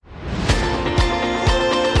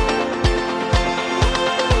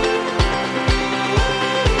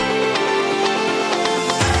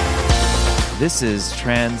This is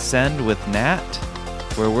Transcend with Nat,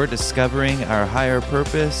 where we're discovering our higher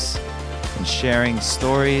purpose and sharing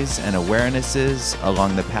stories and awarenesses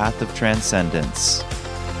along the path of transcendence.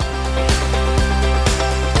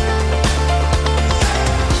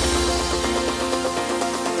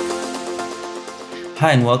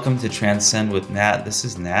 Hi, and welcome to Transcend with Nat. This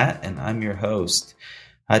is Nat, and I'm your host.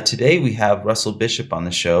 Today we have Russell Bishop on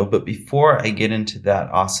the show, but before I get into that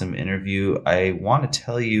awesome interview, I want to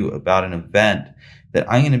tell you about an event that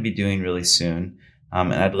I'm going to be doing really soon,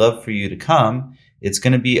 and I'd love for you to come. It's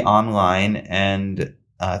going to be online, and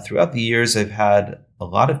throughout the years, I've had a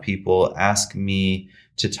lot of people ask me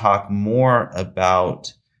to talk more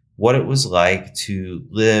about what it was like to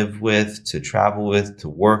live with, to travel with, to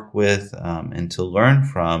work with, and to learn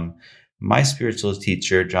from my spiritual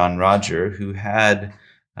teacher, John Roger, who had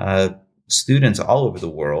students all over the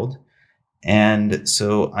world. And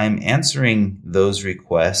so I'm answering those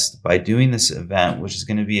requests by doing this event, which is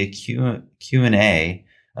going to be a Q&A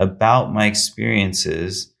about my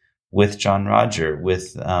experiences with John Roger,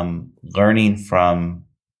 with learning from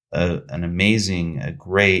an amazing, a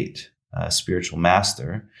great spiritual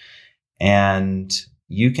master. And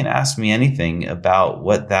you can ask me anything about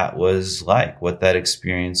what that was like, what that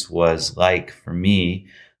experience was like for me.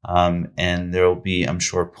 And there will be, I'm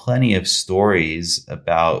sure, plenty of stories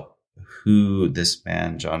about who this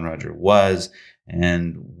man, John Roger, was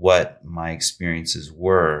and what my experiences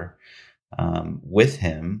were with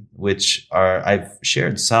him, which are, I've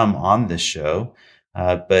shared some on this show,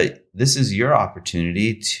 but this is your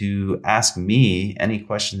opportunity to ask me any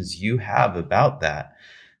questions you have about that.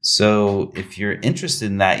 So if you're interested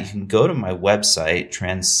in that, you can go to my website,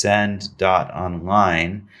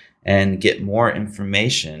 transcend.online, and get more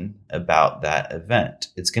information about that event.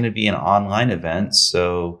 It's going to be an online event,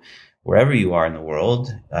 so wherever you are in the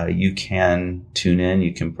world, you can tune in,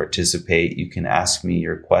 you can participate, you can ask me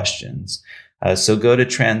your questions. So go to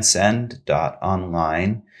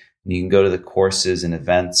transcend.online, and you can go to the courses and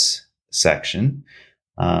events section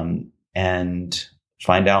and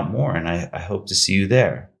find out more, and I hope to see you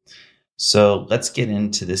there. So let's get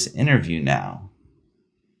into this interview now.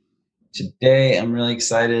 Today, I'm really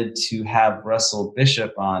excited to have Russell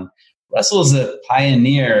Bishop on. Russell is a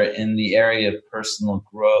pioneer in the area of personal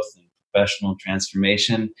growth and professional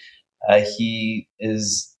transformation. He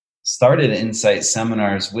started Insight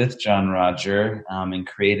Seminars with John Roger and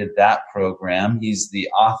created that program. He's the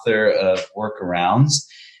author of Workarounds.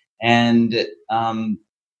 And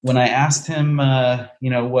when I asked him,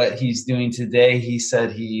 what he's doing today, he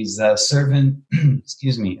said he's a servant, a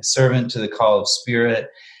servant to the call of spirit.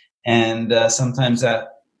 And sometimes that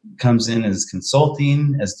comes in as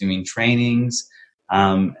consulting, as doing trainings,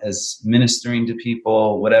 as ministering to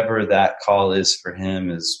people. Whatever that call is for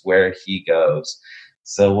him is where he goes.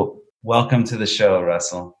 So welcome to the show,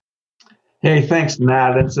 Russell. Hey, thanks,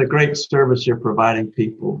 Matt. It's a great service you're providing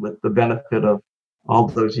people with the benefit of all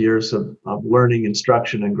those years of learning,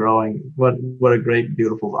 instruction, and growing. What a great,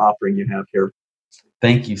 beautiful offering you have here.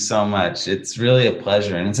 Thank you so much. It's really a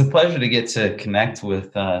pleasure. And it's a pleasure to get to connect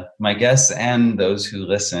with my guests and those who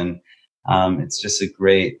listen. It's just a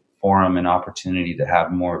great forum and opportunity to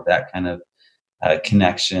have more of that kind of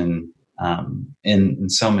connection in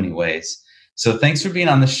so many ways. So thanks for being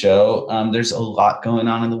on the show. There's a lot going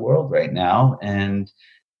on in the world right now. And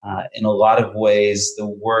in a lot of ways, the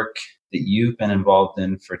work that you've been involved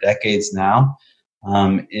in for decades now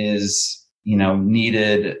is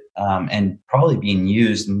needed and probably being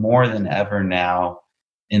used more than ever now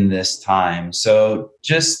in this time. So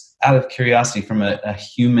just out of curiosity, from a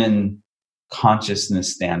human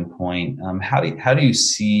consciousness standpoint, how do you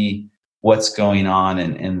see what's going on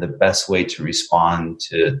and the best way to respond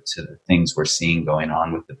to the things we're seeing going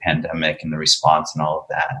on with the pandemic and the response and all of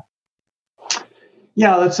that?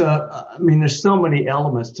 Yeah, there's so many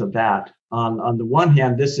elements to that. On the one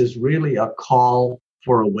hand, this is really a call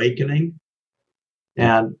for awakening.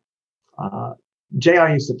 And JR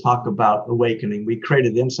used to talk about awakening. We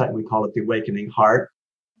created Insight, we call it the awakening heart.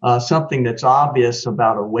 Something that's obvious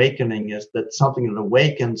about awakening is that something that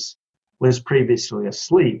awakens was previously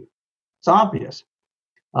asleep. It's obvious.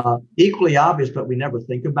 Equally obvious, but we never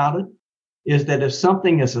think about it, is that if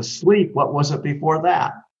something is asleep, what was it before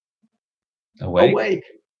that? Awake.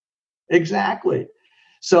 Exactly.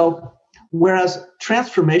 So whereas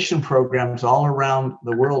transformation programs all around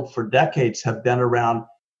the world for decades have been around,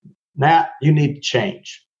 Nat, you need to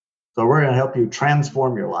change. So we're going to help you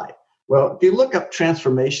transform your life. Well, if you look up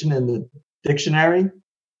transformation in the dictionary,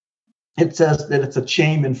 it says that it's a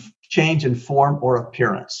change in form or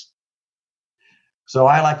appearance. So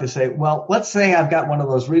I like to say, well, let's say I've got one of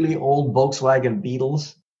those really old Volkswagen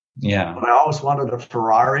Beetles Yeah. But I always wanted a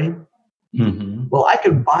Ferrari. Mm-hmm. Well, I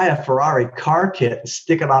could buy a Ferrari car kit and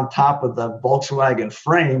stick it on top of the Volkswagen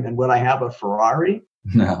frame, and would I have a Ferrari?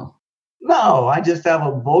 No. No, I just have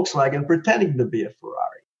a Volkswagen pretending to be a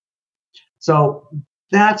Ferrari. So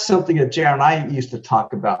that's something that JR and I used to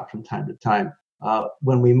talk about from time to time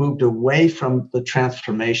when we moved away from the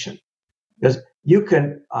transformation. Because you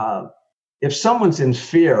can, if someone's in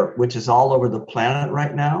fear, which is all over the planet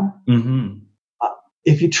right now, Mm-hmm.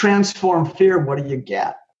 If you transform fear, what do you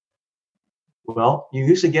get? Well, you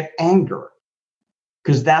usually get anger,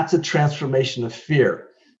 because that's a transformation of fear.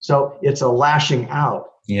 So it's a lashing out.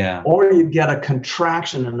 Yeah. Or you get a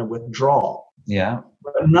contraction and a withdrawal. Yeah.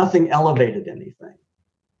 But nothing elevated anything.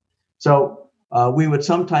 So we would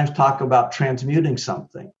sometimes talk about transmuting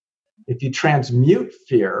something. If you transmute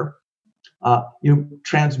fear,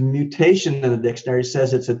 transmutation in the dictionary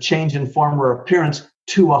says it's a change in form or appearance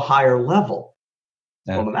to a higher level.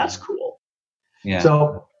 Okay. Well, that's cool. Yeah.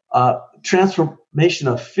 So transformation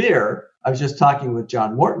of fear, I was just talking with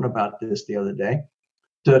John Morton about this the other day.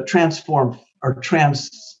 To transform or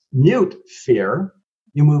transmute fear,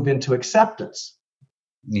 you move into acceptance.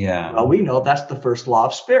 Yeah. Well, we know that's the first law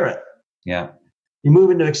of spirit. Yeah. You move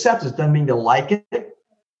into acceptance. Doesn't mean you like it.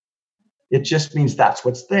 It just means that's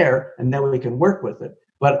what's there, and then we can work with it.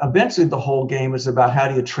 But eventually the whole game is about how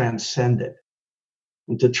do you transcend it.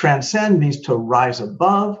 And to transcend means to rise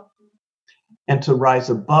above, and to rise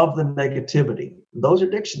above the negativity. Those are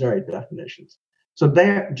dictionary definitions. So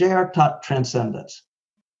JR taught transcendence.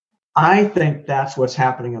 I think that's what's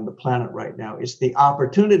happening on the planet right now. It's the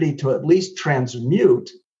opportunity to at least transmute,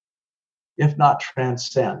 if not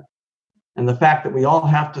transcend. And the fact that we all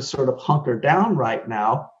have to sort of hunker down right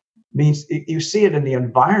now means you see it in the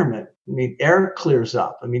environment. I mean, air clears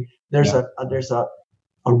up. I mean, there's a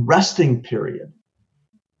resting period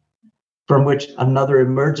from which another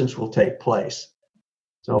emergence will take place.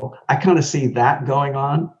 So I kind of see that going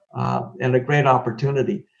on and a great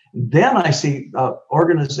opportunity. Then I see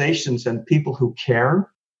organizations and people who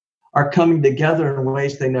care are coming together in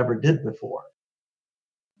ways they never did before.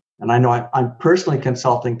 And I know I'm personally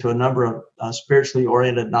consulting to a number of spiritually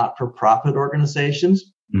oriented not-for-profit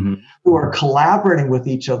organizations who are collaborating with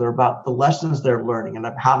each other about the lessons they're learning and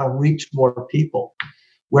how to reach more people.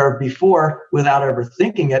 Where before, without ever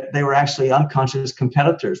thinking it, they were actually unconscious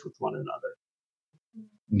competitors with one another.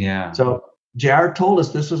 Yeah. So JR told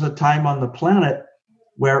us this was a time on the planet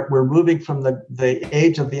where we're moving from the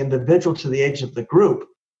age of the individual to the age of the group.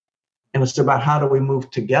 And it's about how do we move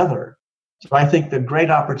together. So I think the great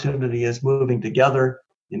opportunity is moving together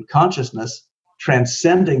in consciousness,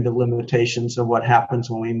 transcending the limitations of what happens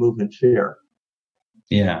when we move in fear.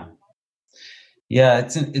 Yeah. Yeah,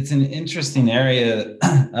 it's an interesting area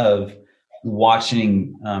of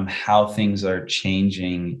watching how things are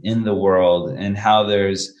changing in the world and how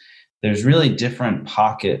there's really different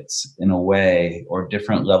pockets in a way, or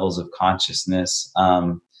different levels of consciousness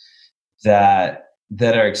that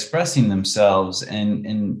are expressing themselves. And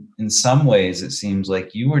in some ways, it seems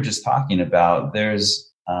like you were just talking about,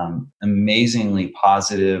 there's amazingly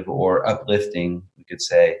positive or uplifting, we could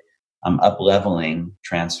say, up-leveling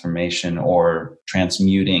transformation or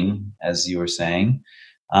transmuting, as you were saying,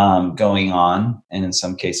 going on, and in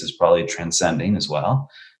some cases probably transcending as well.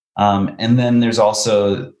 And then there's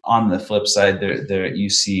also, on the flip side, there you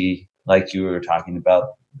see, like you were talking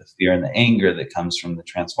about, the fear and the anger that comes from the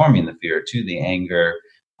transforming the fear to the anger,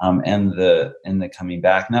 and the coming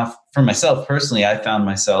back. Now, for myself personally, I found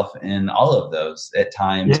myself in all of those at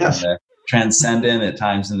times. Yes. In the transcendent, at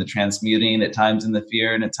times in the transmuting, at times in the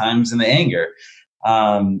fear, and at times in the anger.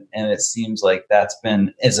 And it seems like that's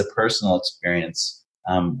been, as a personal experience,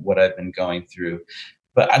 what I've been going through.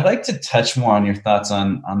 But I'd like to touch more on your thoughts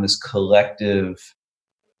on this collective,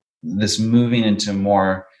 this moving into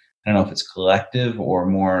more, I don't know if it's collective or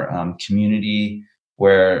more community,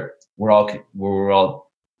 where we're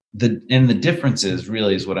all the differences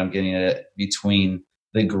really is what I'm getting at, between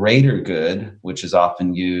the greater good, which is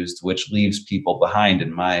often used, which leaves people behind,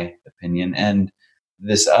 in my opinion, and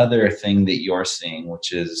this other thing that you're seeing,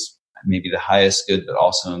 which is maybe the highest good, but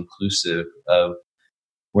also inclusive of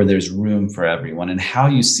where there's room for everyone, and how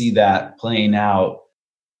you see that playing out,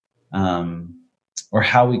 or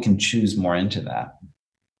how we can choose more into that.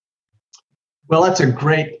 Well, that's a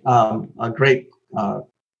great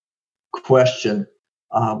question.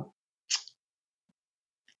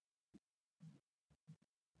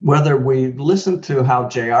 Whether we listen to how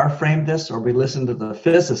JR framed this or we listen to the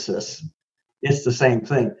physicists, it's the same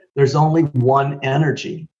thing. There's only one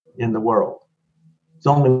energy in the world. It's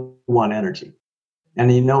only one energy.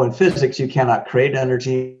 And you know, in physics, you cannot create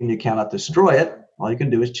energy and you cannot destroy it. All you can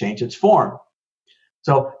do is change its form.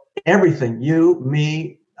 So everything, you,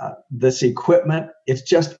 me, this equipment, it's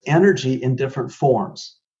just energy in different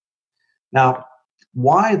forms. Now,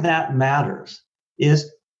 why that matters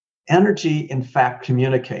is energy, in fact,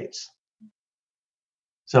 communicates.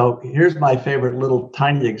 So here's my favorite little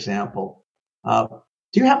tiny example.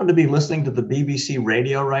 Do you happen to be listening to the BBC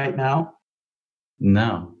radio right now?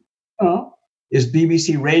 No. Oh. Is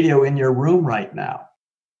BBC radio in your room right now?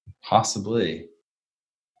 Possibly.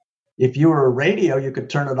 If you were a radio, you could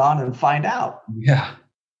turn it on and find out. Yeah.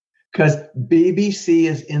 Because BBC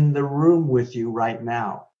is in the room with you right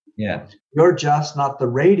now. Yeah. You're just not the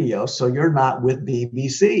radio, so you're not with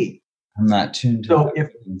BBC. I'm not tuned to the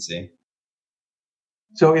frequency.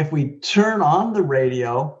 So if we turn on the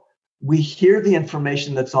radio, we hear the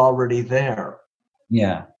information that's already there.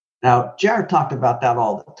 Yeah. Now, Jared talked about that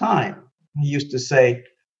all the time. He used to say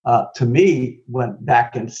to me, when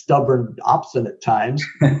back in stubborn, obstinate times,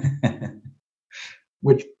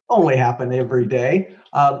 which only happen every day,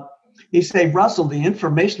 he'd say, Russell, the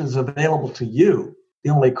information is available to you. The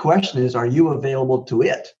only question is, are you available to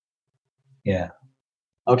it? Yeah.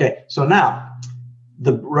 Okay, so now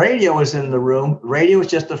the radio is in the room. Radio is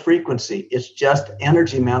just a frequency. It's just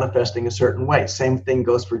energy manifesting a certain way. Same thing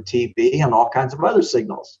goes for TV and all kinds of other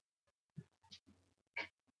signals.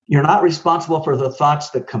 You're not responsible for the thoughts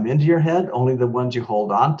that come into your head, only the ones you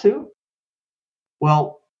hold on to.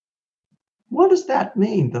 Well, what does that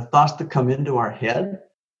mean? The thoughts that come into our head?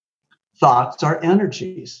 Thoughts are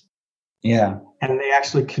energies. Yeah. And they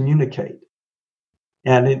actually communicate.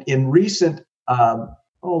 And in recent,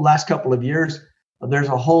 last couple of years, there's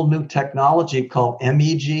a whole new technology called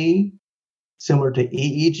MEG, similar to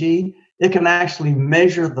EEG. It can actually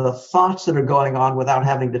measure the thoughts that are going on without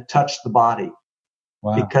having to touch the body.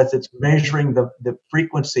 Wow. Because it's measuring the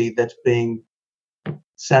frequency that's being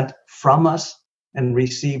sent from us and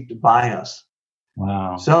received by us.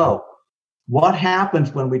 Wow. So what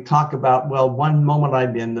happens when we talk about, well, one moment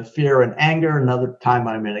I'm in the fear and anger, another time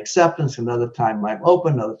I'm in acceptance, another time I'm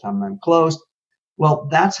open, another time I'm closed. Well,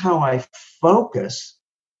 that's how I focus.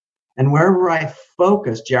 And wherever I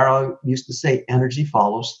focus, Jarrow used to say, energy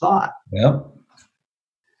follows thought. Yep.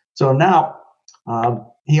 So now,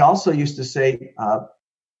 he also used to say,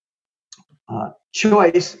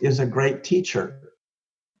 choice is a great teacher.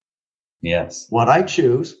 Yes. What I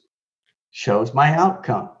choose shows my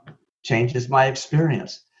outcome, changes my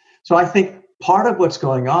experience. So I think part of what's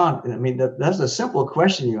going on, I mean, that's a simple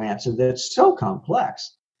question you answered that's so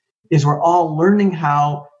complex, is we're all learning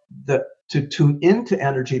how to tune into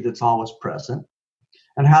energy that's always present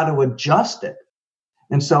and how to adjust it.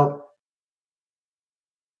 And so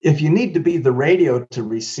if you need to be the radio to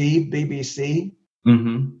receive BBC,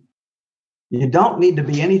 mm-hmm. you don't need to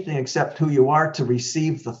be anything except who you are to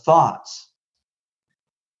receive the thoughts.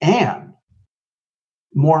 And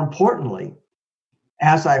more importantly,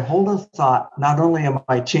 as I hold a thought, not only am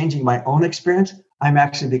I changing my own experience, I'm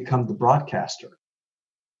actually become the broadcaster.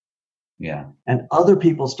 Yeah. And other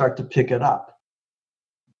people start to pick it up.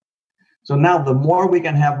 So now the more we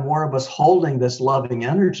can have more of us holding this loving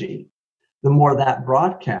energy, the more that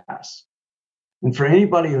broadcasts. And for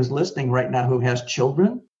anybody who's listening right now who has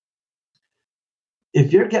children,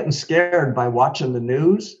 if you're getting scared by watching the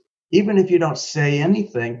news, even if you don't say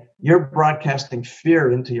anything, you're broadcasting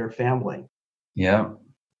fear into your family. Yeah.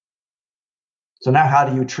 So now how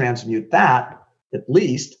do you transmute that? At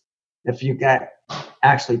least if you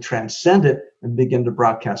actually transcend it and begin to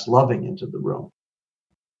broadcast loving into the room.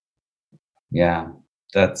 Yeah,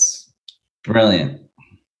 that's brilliant.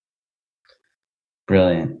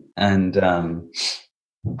 Brilliant. And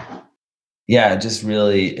just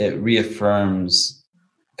really, it reaffirms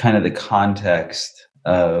kind of the context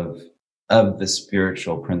of the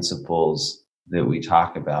spiritual principles that we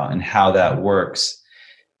talk about and how that works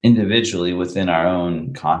individually within our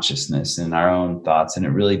own consciousness and our own thoughts. And it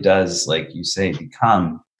really does, like you say,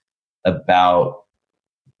 become about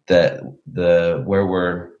the where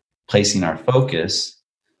we're placing our focus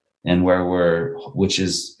and which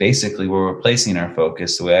is basically where we're placing our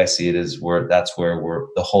focus. The way I see it is that's where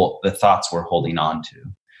the thoughts we're holding on to.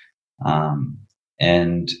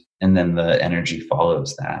 And then the energy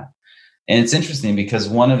follows that. And it's interesting because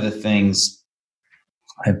one of the things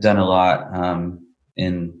I've done a lot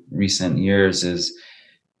in recent years is,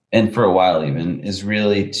 and for a while even, is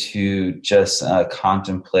really to just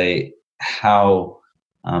contemplate how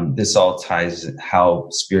this all how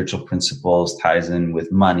spiritual principles ties in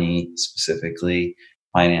with money, specifically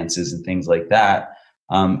finances and things like that.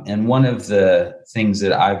 And one of the things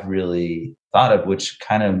that I've really thought of, which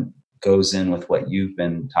kind of goes in with what you've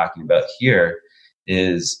been talking about here,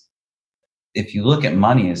 is if you look at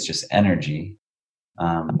money as just energy,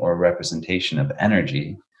 or representation of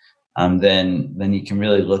energy, then you can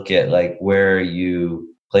really look at like where are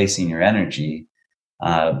you placing your energy,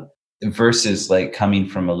 versus like coming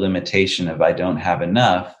from a limitation of I don't have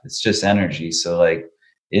enough. It's just energy. So like,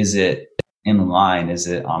 is it in line? Is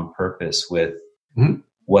it on purpose with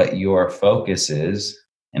what your focus is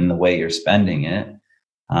and the way you're spending it?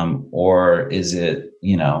 Or is it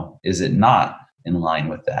not in line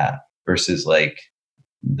with that versus like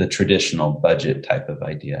the traditional budget type of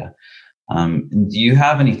idea? Do you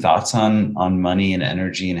have any thoughts on money and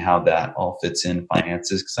energy and how that all fits in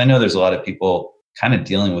finances? Because I know there's a lot of people kind of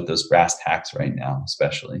dealing with those brass tacks right now,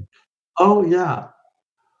 especially. Oh, yeah.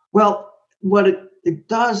 Well, what it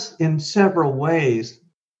does in several ways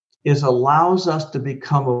is allows us to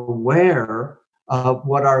become aware of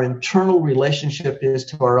what our internal relationship is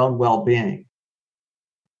to our own well-being.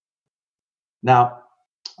 Now,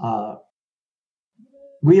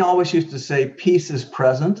 we always used to say peace is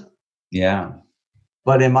present. Yeah.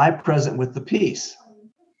 But am I present with the peace?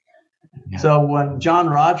 Yeah. So when John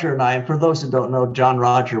Roger and I, and for those who don't know, John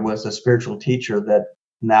Roger was a spiritual teacher that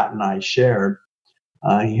Nat and I shared.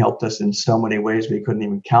 He helped us in so many ways we couldn't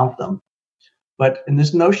even count them. But in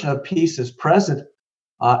this notion of peace is present,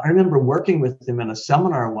 I remember working with him in a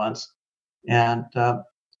seminar once, and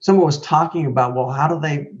someone was talking about, well, how do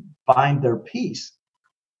they find their peace?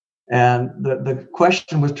 And the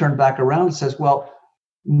question was turned back around and says, well,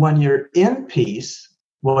 when you're in peace,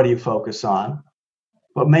 what do you focus on?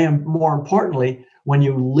 But more importantly, when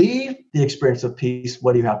you leave the experience of peace,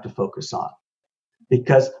 what do you have to focus on?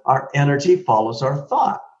 Because our energy follows our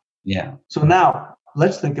thought. Yeah. So now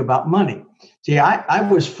let's think about money. See, I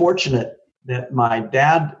was fortunate that my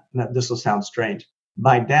dad, this will sound strange,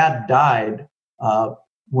 my dad died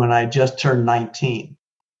when I just turned 19.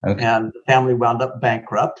 Okay. And the family wound up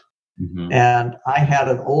bankrupt. Mm-hmm. And I had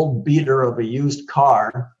an old beater of a used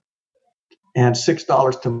car and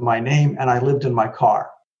 $6 to my name, and I lived in my car.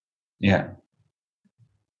 Yeah.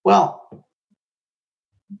 Well,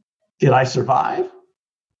 did I survive?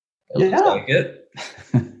 It looks like it.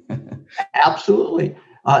 Absolutely.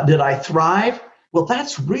 Did I thrive? Well,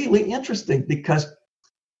 that's really interesting because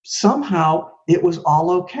somehow it was all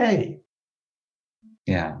okay.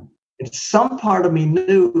 Yeah. Some part of me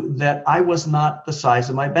knew that I was not the size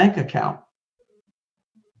of my bank account.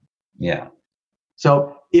 Yeah.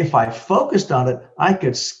 So if I focused on it, I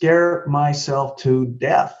could scare myself to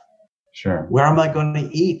death. Sure. Where am I going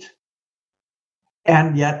to eat?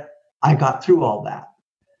 And yet I got through all that.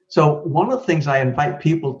 So one of the things I invite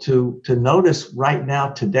people to notice right now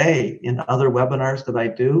today in other webinars that I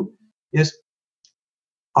do is,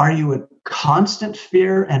 are you in constant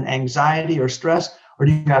fear and anxiety or stress? Or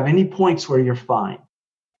do you have any points where you're fine?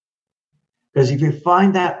 Because if you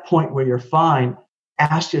find that point where you're fine,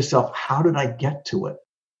 ask yourself, how did I get to it?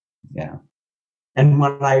 Yeah. And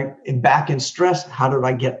when I am back in stress, how did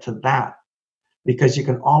I get to that? Because you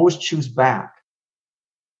can always choose back.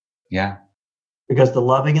 Yeah. Because the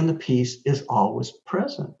loving and the peace is always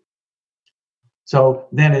present. So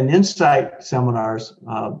then in Insight seminars,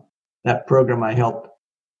 that program I helped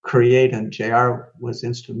create and JR was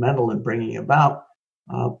instrumental in bringing about,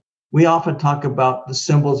 we often talk about the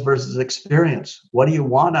symbols versus experience. What do you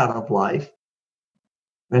want out of life?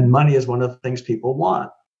 And money is one of the things people want.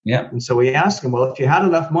 Yeah. And so we ask them, well, if you had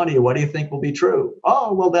enough money, what do you think will be true?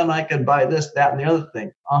 Oh, well, then I could buy this, that, and the other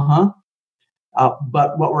thing.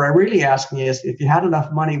 But what we're really asking is, if you had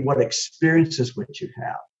enough money, what experiences would you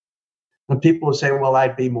have? And people would say, well,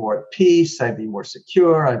 I'd be more at peace. I'd be more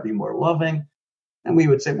secure. I'd be more loving. And we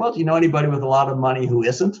would say, well, do you know anybody with a lot of money who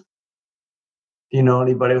isn't? Do you know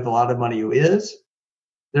anybody with a lot of money who is?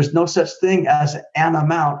 There's no such thing as an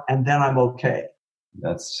amount, and then I'm okay.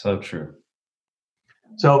 That's so true.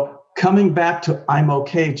 So coming back to I'm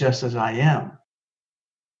okay just as I am.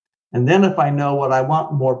 And then if I know what I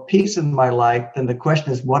want, more peace in my life, then the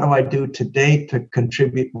question is, what do I do today to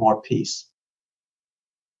contribute more peace?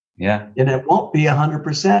 Yeah. And it won't be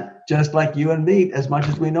 100%, just like you and me. As much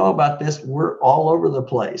as we know about this, we're all over the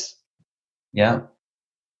place. Yeah.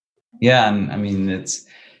 Yeah. And I mean, it's,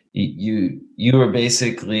 you were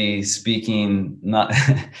basically speaking, not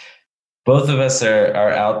both of us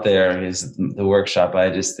are out there. Is the workshop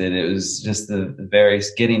I just did. It was just the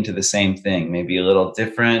various getting to the same thing, maybe a little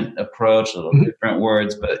different approach, a little different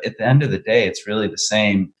words, but at the end of the day, it's really the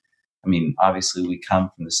same. I mean, obviously we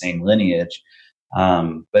come from the same lineage,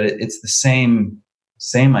 but it's the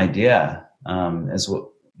same idea, as what,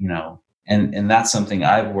 and that's something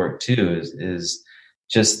I've worked too, is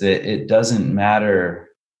just that it doesn't matter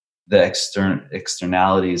the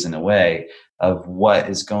externalities in a way. of what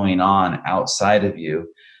is going on outside of you,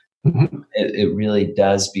 it really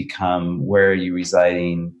does become where are you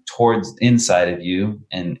residing towards inside of you,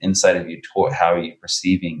 and inside of you, how are you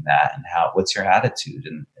perceiving that, and what's your attitude,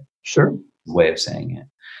 and Sure. way of saying it.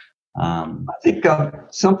 I think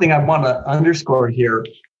something I want to underscore here,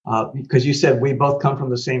 because you said we both come from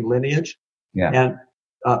the same lineage. Yeah.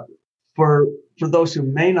 And for those who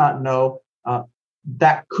may not know,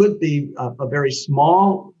 that could be a very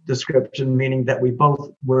small description, meaning that we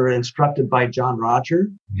both were instructed by John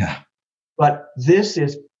Roger. Yeah. But this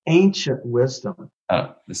is ancient wisdom.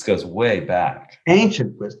 Oh, this goes way back.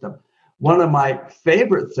 Ancient wisdom. One of my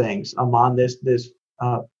favorite things among this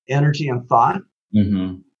energy and thought.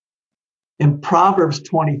 Mm-hmm. In Proverbs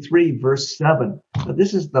 23, verse 7, now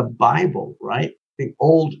this is the Bible, right? The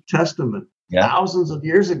Old Testament. Yeah. Thousands of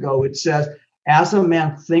years ago, it says, as a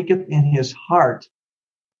man thinketh in his heart,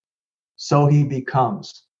 so he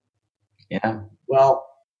becomes. Yeah. Well,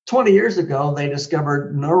 20 years ago, they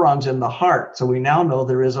discovered neurons in the heart. So we now know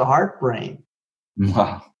there is a heart brain.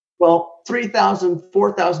 Wow. Well, 3,000,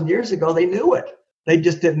 4,000 years ago, they knew it. They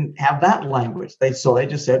just didn't have that language. So they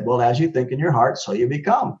just said, well, as you think in your heart, so you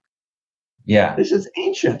become. Yeah. This is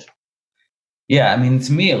ancient. Yeah. I mean,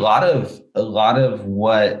 to me, a lot of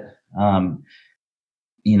what,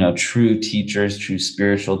 true teachers, true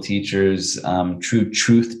spiritual teachers, true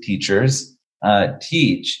truth teachers,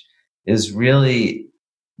 teach is really,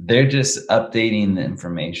 they're just updating the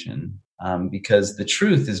information, because the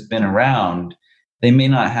truth has been around. They may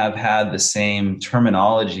not have had the same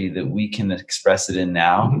terminology that we can express it in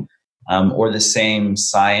now, or the same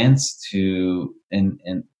science and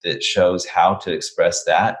that shows how to express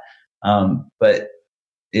that. But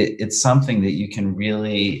it's something that you can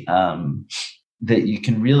really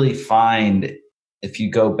find if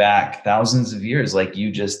you go back thousands of years, like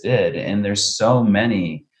you just did. And there's so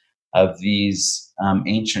many of these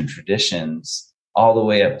ancient traditions all the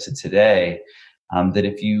way up to today, that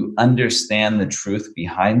if you understand the truth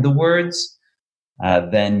behind the words,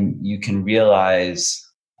 then you can realize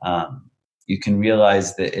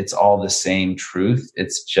that it's all the same truth.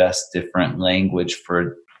 It's just different language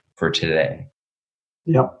for today.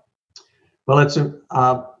 Yep. Well, it's an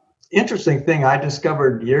interesting thing I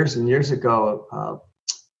discovered years and years ago,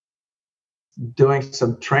 doing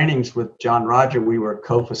some trainings with John Roger. We were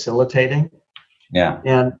co-facilitating. Yeah.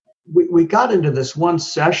 And we got into this one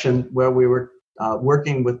session where we were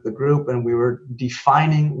working with the group and we were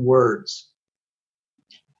defining words.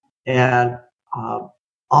 And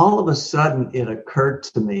all of a sudden it occurred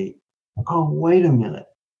to me, oh, wait a minute.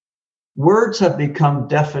 Words have become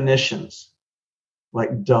definitions,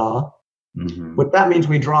 like duh. Mm-hmm. What that means,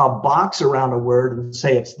 we draw a box around a word and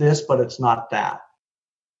say it's this, but it's not that.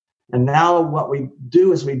 And now what we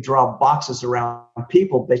do is we draw boxes around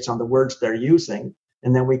people based on the words they're using,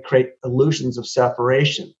 and then we create illusions of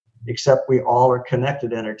separation, except we all are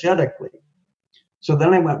connected energetically. So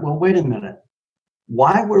then I went, well, wait a minute.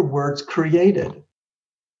 Why were words created?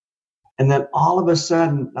 And then all of a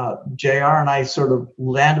sudden, JR and I sort of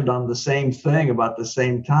landed on the same thing about the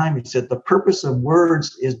same time. He said, the purpose of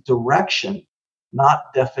words is direction,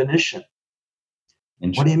 not definition.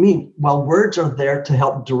 What do you mean? Well, words are there to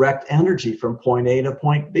help direct energy from point A to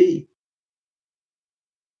point B.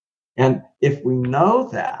 And if we know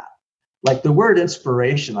that, like the word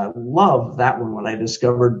inspiration, I love that one when I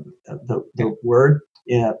discovered the word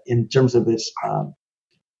in terms of its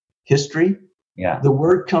history. Yeah. The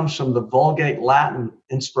word comes from the Vulgate Latin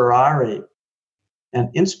inspirare. And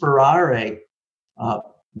inspirare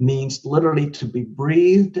means literally to be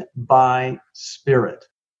breathed by spirit.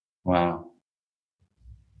 Wow.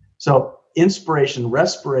 So inspiration,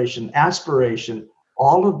 respiration, aspiration,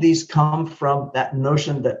 all of these come from that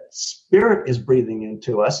notion that spirit is breathing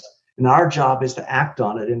into us, and our job is to act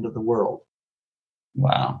on it into the world.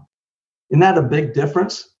 Wow. Isn't that a big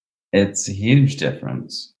difference? It's a huge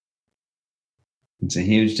difference. It's a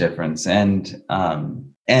huge difference. And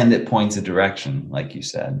it points a direction, like you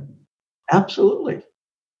said. Absolutely.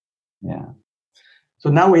 Yeah. So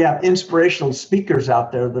now we have inspirational speakers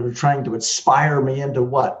out there that are trying to inspire me into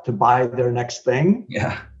what? To buy their next thing.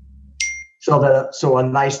 Yeah. So a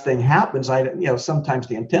nice thing happens. Sometimes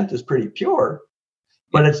the intent is pretty pure,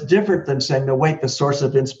 but it's different than saying, no, wait, the source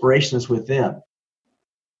of inspiration is within.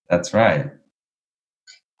 That's right.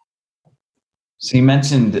 So you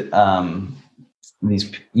mentioned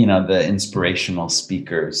these, the inspirational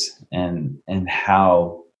speakers and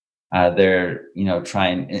how they're,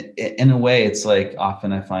 trying, in a way, it's like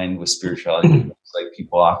often I find with spirituality, it's like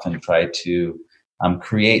people often try to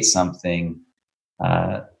create something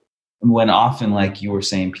when often, like you were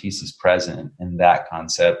saying, peace is present in that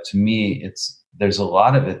concept, to me, there's a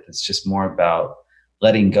lot of it that's just more about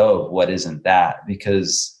letting go of what isn't that,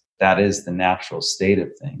 because that is the natural state of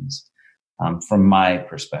things, from my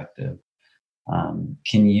perspective.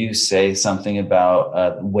 Can you say something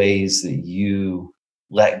about ways that you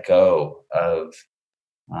let go of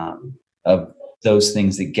those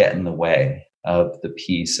things that get in the way of the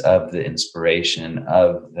peace, of the inspiration,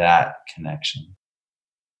 of that connection?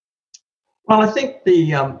 Well, I think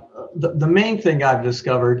the main thing I've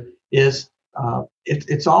discovered is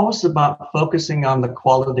it's always about focusing on the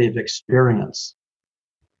quality of experience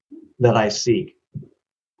that I seek,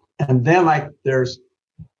 and then there's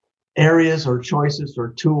areas or choices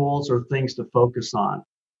or tools or things to focus on.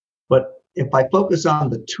 But if I focus on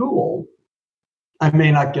the tool, I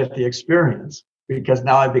may not get the experience, because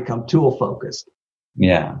now I become tool focused.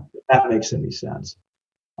 Yeah, If that makes any sense.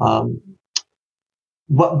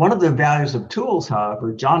 One of the values of tools,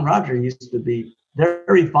 however, John Roger used to be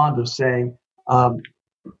very fond of saying,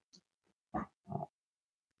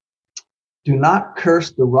 do not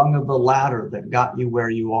curse the rung of the ladder that got you where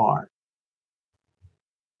you are.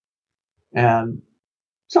 And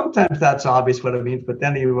sometimes that's obvious what it means, but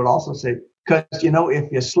then he would also say, because,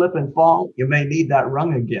 if you slip and fall, you may need that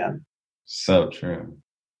rung again. So true.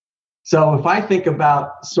 So if I think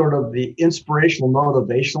about sort of the inspirational,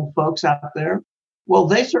 motivational folks out there, well,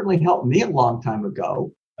 they certainly helped me a long time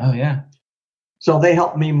ago. Oh, yeah. So they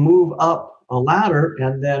helped me move up a ladder,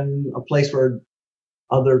 and then a place where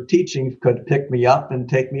other teachings could pick me up and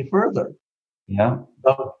take me further. Yeah.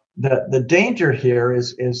 So the danger here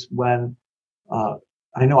is when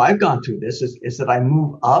I know I've gone through this, is that I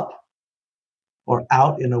move up or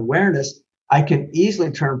out in awareness, I can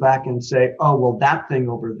easily turn back and say, oh, well, that thing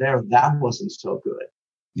over there, that wasn't so good.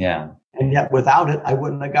 Yeah. And yet without it, I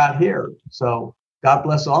wouldn't have got here. So God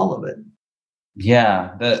bless all of it.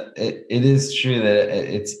 Yeah, it is true that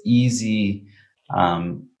it's easy.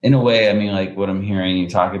 In a way, I mean, like what I'm hearing you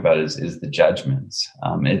talk about is the judgments.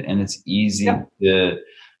 And it's easy to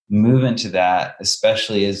move into that,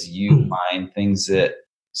 especially as you find things that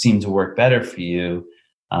seem to work better for you,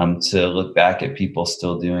 to look back at people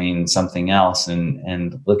still doing something else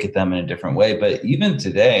and look at them in a different way. But even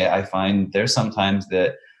today, I find there's sometimes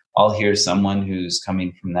that I'll hear someone who's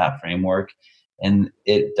coming from that framework, and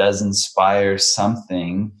it does inspire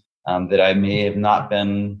something that I may have not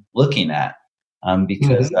been looking at,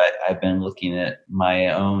 because I've been looking at my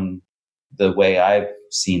own, the way I've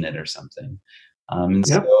seen it or something.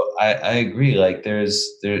 So I agree. Like you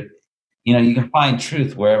can find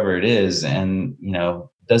truth wherever it is, and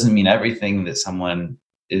doesn't mean everything that someone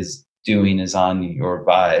is doing is on your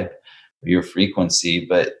vibe or your frequency,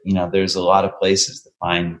 but there's a lot of places to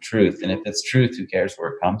find truth, and if it's truth, who cares where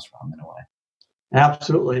it comes from, in a way.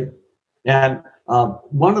 Absolutely. And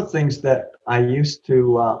one of the things that I used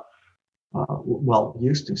to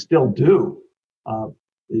still do,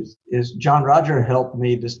 is John Roger helped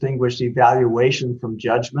me distinguish evaluation from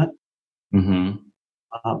judgment. Mm-hmm.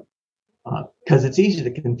 Because it's easy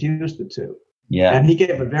to confuse the two. Yeah. And he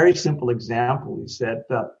gave a very simple example. He said,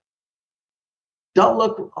 don't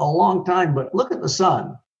look a long time, but look at the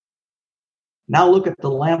sun. Now look at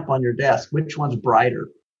the lamp on your desk. Which one's brighter?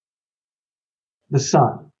 The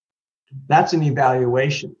sun. That's an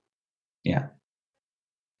evaluation. Yeah.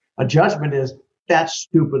 A judgment is that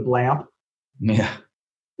stupid lamp. Yeah.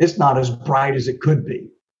 It's not as bright as it could be.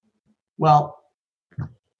 Well,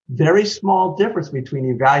 very small difference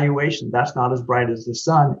between evaluation, that's not as bright as the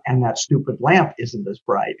sun, and that stupid lamp isn't as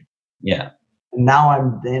bright. Yeah. And now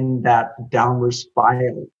I'm in that downward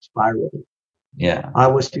spiral. Yeah. I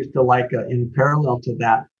was used to in parallel to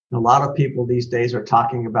that, a lot of people these days are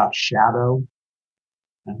talking about shadow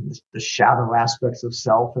and the shadow aspects of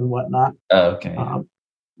self and whatnot. Oh, okay.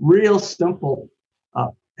 Real simple.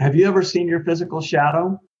 Have you ever seen your physical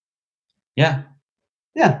shadow? Yeah.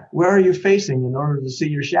 Yeah. Where are you facing in order to see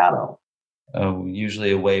your shadow? Oh,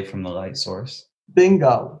 usually away from the light source.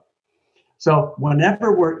 Bingo. So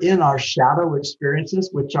whenever we're in our shadow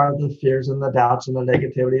experiences, which are the fears and the doubts and the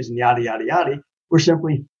negativities and yada, yada, yada, we're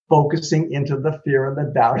simply focusing into the fear and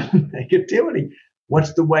the doubt and negativity.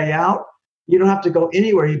 What's the way out? You don't have to go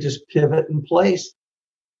anywhere. You just pivot in place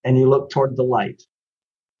and you look toward the light.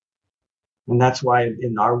 And that's why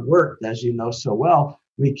in our work, as you know so well,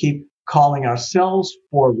 we keep calling ourselves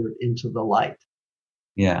forward into the light.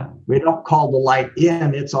 Yeah. We don't call the light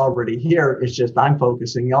in. It's already here. It's just I'm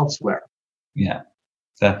focusing elsewhere. Yeah,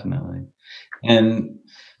 definitely. And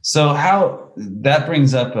so how that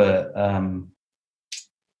brings up a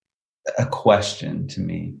question to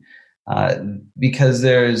me, because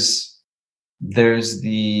there's there's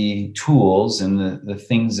the tools and the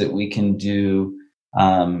things that we can do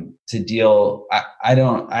to deal.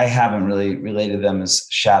 I haven't really related them as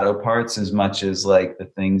shadow parts as much as like the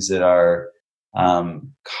things that are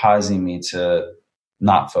causing me to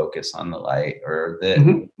not focus on the light, or that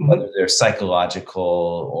whether they're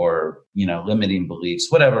psychological or, limiting beliefs,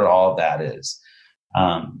 whatever all that is.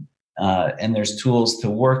 And there's tools to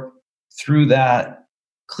work through that,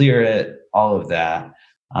 clear it, all of that.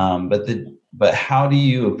 But how do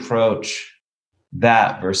you approach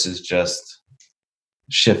that versus just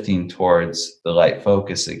shifting towards the light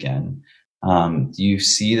focus again? Do you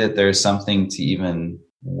see that there's something to even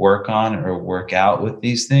work on or work out with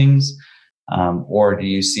these things? Or do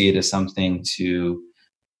you see it as something to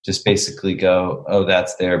just basically go, oh,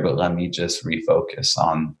 that's there, but let me just refocus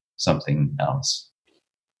on something else?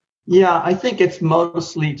 Yeah, I think it's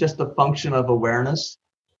mostly just a function of awareness.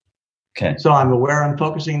 Okay. So I'm aware, I'm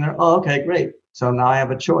focusing there. Oh, okay, great. So now I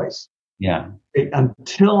have a choice. Yeah.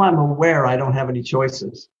 Until I'm aware, I don't have any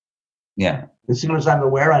choices. Yeah. As soon as I'm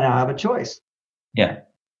aware, I now have a choice. Yeah.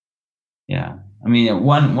 Yeah. I mean,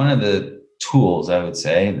 one of the tools I would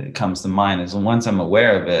say that comes to mind is once I'm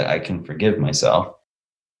aware of it, I can forgive myself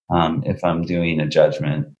if I'm doing a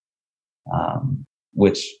judgment.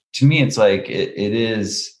 Which to me, it's like it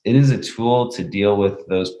is a tool to deal with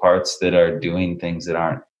those parts that are doing things that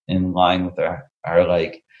aren't in line with our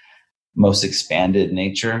like most expanded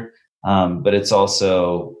nature. But it's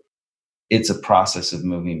a process of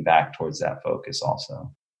moving back towards that focus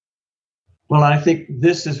also. Well, I think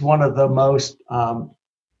this is one of the most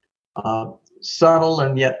subtle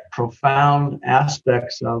and yet profound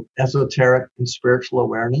aspects of esoteric and spiritual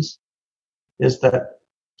awareness, is that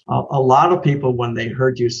a lot of people, when they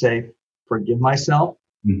heard you say, forgive myself,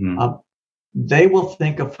 they will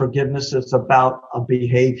think of forgiveness as about a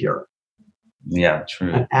behavior. Yeah,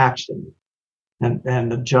 true. An action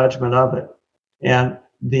and the judgment of it. And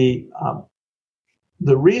the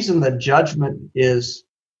reason that judgment is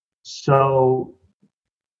so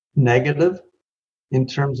negative in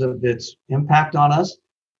terms of its impact on us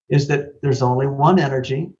is that there's only one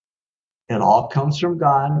energy. It all comes from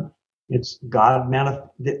God. It's God.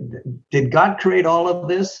 Did God create all of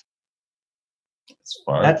this?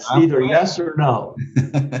 That's either yes or no.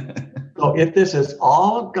 So if this is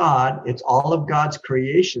all of God, it's all of God's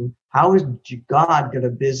creation, how is God going to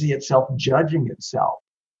busy itself judging itself?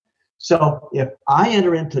 So if I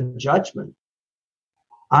enter into judgment,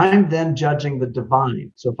 I'm then judging the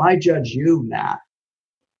divine. So if I judge you, Nat,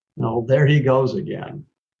 there he goes again.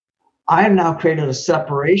 I have now created a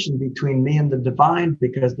separation between me and the divine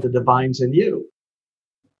because the divine's in you.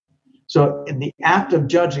 So in the act of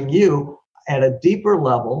judging you at a deeper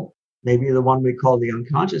level, maybe the one we call the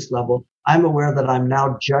unconscious level, I'm aware that I'm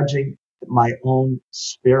now judging my own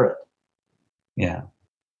spirit. Yeah.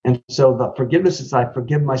 And so the forgiveness is I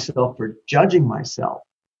forgive myself for judging myself.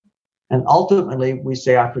 And ultimately, we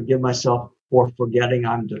say I forgive myself for forgetting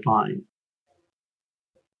I'm divine.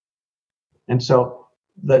 And so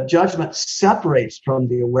the judgment separates from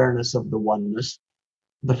the awareness of the oneness.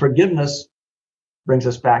 The forgiveness brings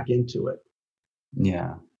us back into it.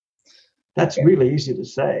 Yeah. That's really easy to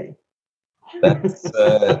say. That's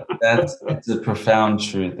it's a profound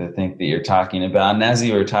truth, I think, that you're talking about. And as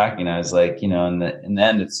you were talking, I was like, in the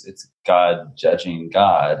end, it's God judging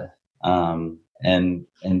God, and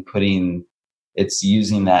it's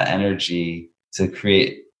using that energy to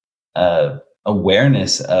create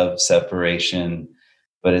awareness of separation,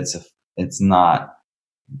 but it's not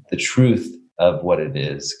the truth of what it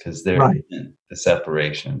is, because there isn't the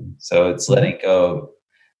separation. So it's letting go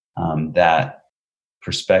of that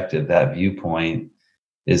perspective, that viewpoint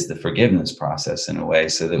is the forgiveness process in a way,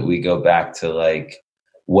 so that we go back to like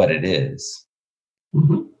what it is.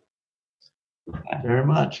 Mm-hmm. Very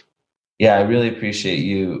much. Yeah, I really appreciate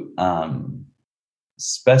you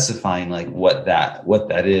specifying like what that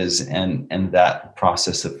is and that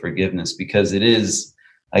process of forgiveness, because it is,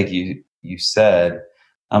 like you said,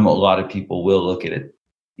 a lot of people will look at it,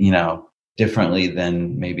 differently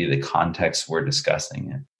than maybe the context we're discussing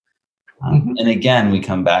it. And again, we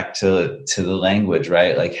come back to the language,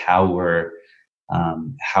 right? Like how we're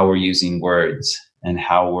using words and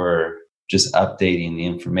how we're just updating the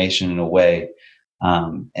information in a way.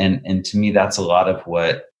 And to me, that's a lot of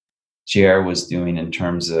what JR was doing in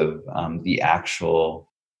terms of the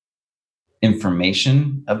actual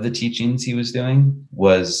information of the teachings he was doing,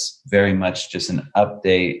 was very much just an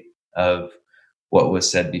update of what was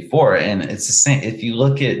said before. And it's the same. If you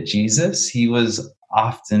look at Jesus, he was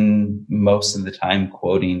often, most of the time,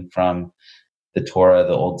 quoting from the Torah,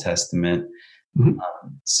 the Old Testament.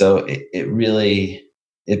 So it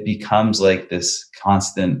it becomes like this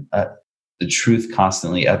constant, the truth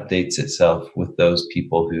constantly updates itself with those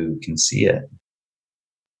people who can see it.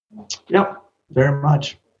 Yep, very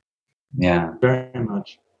much. Yeah. Very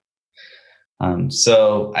much.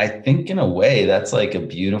 So I think in a way that's like a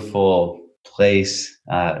beautiful place,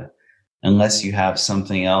 unless you have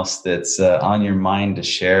something else that's on your mind to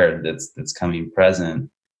share that's coming present,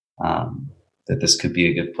 that this could be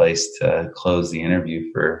a good place to close the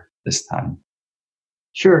interview for this time.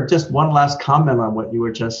 Sure. Just one last comment on what you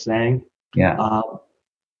were just saying. Yeah.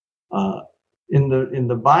 In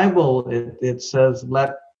the Bible, it says,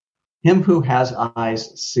 "Let him who has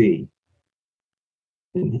eyes see,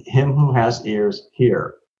 and him who has ears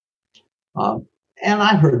hear." And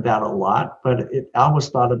I heard that a lot, but I always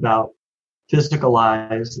thought about physical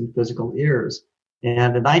eyes and physical ears.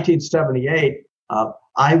 And in 1978,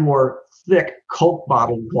 I wore thick Coke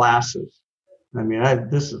bottle glasses. I mean,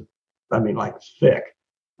 like thick.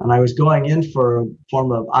 And I was going in for a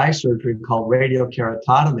form of eye surgery called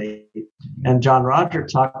radiokeratotomy. And John Roger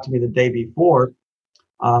talked to me the day before,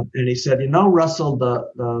 and he said, Russell,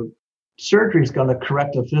 the surgery is going to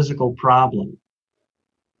correct a physical problem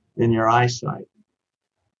in your eyesight.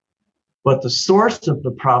 But the source of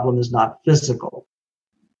the problem is not physical.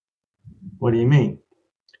 What do you mean?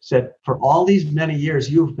 He said, for all these many years,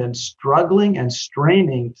 you've been struggling and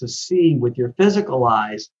straining to see with your physical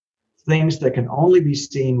eyes things that can only be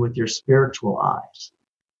seen with your spiritual eyes.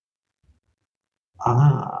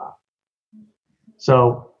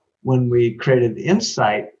 So when we created the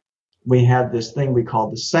Insight, we had this thing we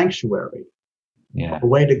called the sanctuary. Yeah. A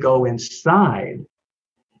way to go inside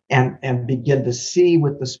and begin to see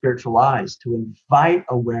with the spiritual eyes, to invite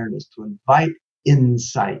awareness, to invite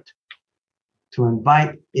insight, to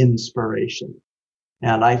invite inspiration.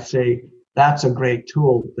 And I say that's a great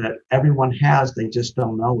tool that everyone has, they just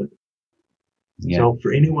don't know it. Yeah. So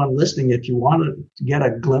for anyone listening, if you want to get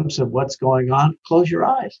a glimpse of what's going on, close your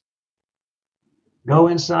eyes. Go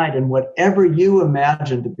inside, and whatever you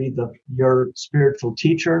imagine to be your spiritual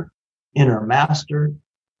teacher, inner master,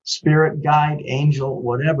 spirit guide, angel,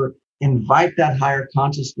 whatever, invite that higher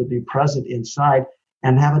consciousness to be present inside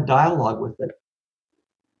and have a dialogue with it.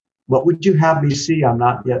 What would you have me see I'm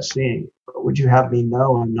not yet seeing? What would you have me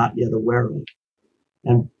know I'm not yet aware of?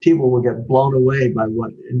 And people will get blown away by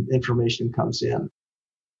what information comes in.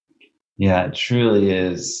 Yeah, it truly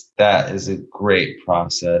is. That is a great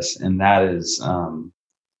process. And that is,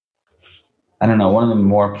 I don't know, one of the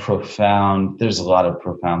more profound, there's a lot of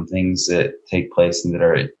profound things that take place and that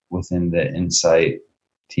are within the Insight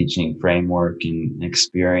teaching framework and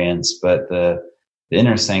experience. But the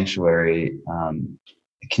inner sanctuary,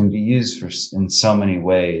 it can be used in so many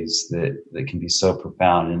ways that can be so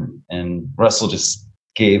profound. And Russell just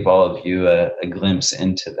gave all of you a glimpse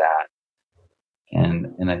into that.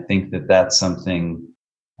 And I think that's something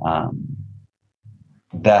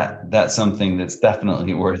that's something that's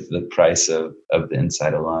definitely worth the price of the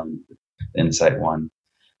Insight alone, the Insight One.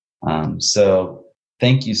 So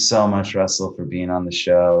thank you so much, Russell, for being on the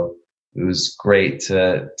show. It was great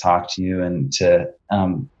to talk to you and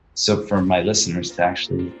so for my listeners to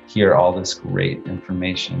actually hear all this great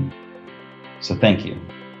information. So thank you.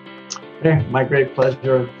 Hey, my great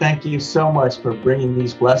pleasure. Thank you so much for bringing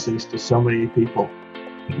these blessings to so many people.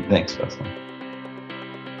 Thanks, Russell.